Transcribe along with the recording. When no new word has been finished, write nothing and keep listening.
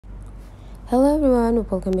Hello everyone,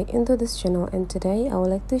 welcome back into this channel, and today I would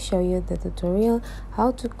like to show you the tutorial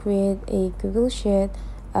how to create a Google Sheet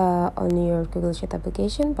on your Google Sheet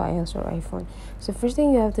application by iOS or iPhone. So first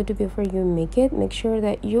thing you have to do before you make sure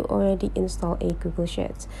that you already install a Google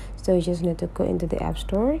Sheets. So you just need to go into the App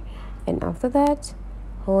Store, and after that,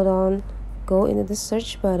 go into the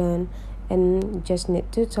search button and just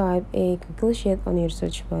need to type a Google Sheet on your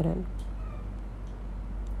search button.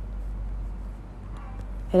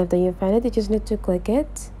 And after you find it, you just need to click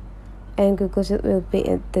it, and Google Sheet will be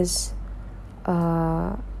at this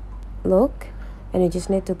look, and you just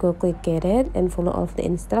need to go click get it and follow all of the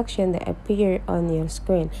instruction that appear on your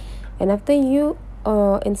screen. And after you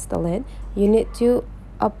install it, you need to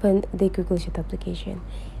open the Google Sheet application.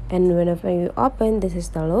 And whenever you open, this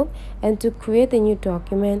is the look, and to create a new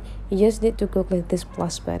document, you just need to go click this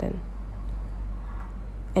plus button.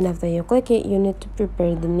 And after you click it, you need to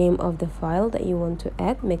prepare the name of the file that you want to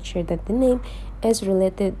add. Make sure that the name is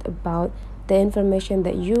related about the information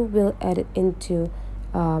that you will add into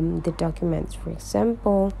the documents. For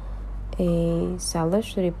example, a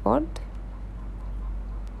seller's report.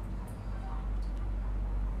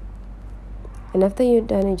 And after you're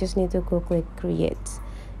done, you just need to go click create.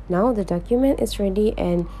 Now the document is ready,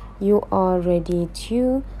 and you are ready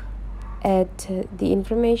to add the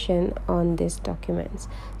information on these documents.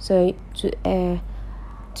 So to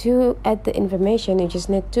add the information, you just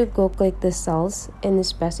need to go click the cells in the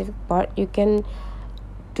specific part. You can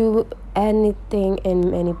do anything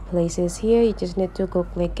in many places here. You just need to go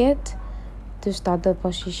click it to start the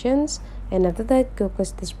positions, and after that, go click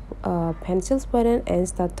this pencils button and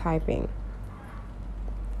start typing.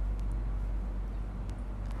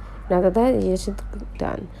 And after that, you should click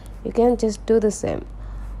done. You can just do the same.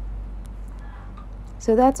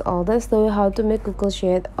 So that's all. That's the way how to make Google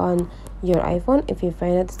Sheet on your iPhone. If you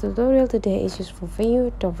find that this tutorial today is useful for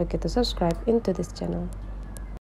you, don't forget to subscribe into this channel.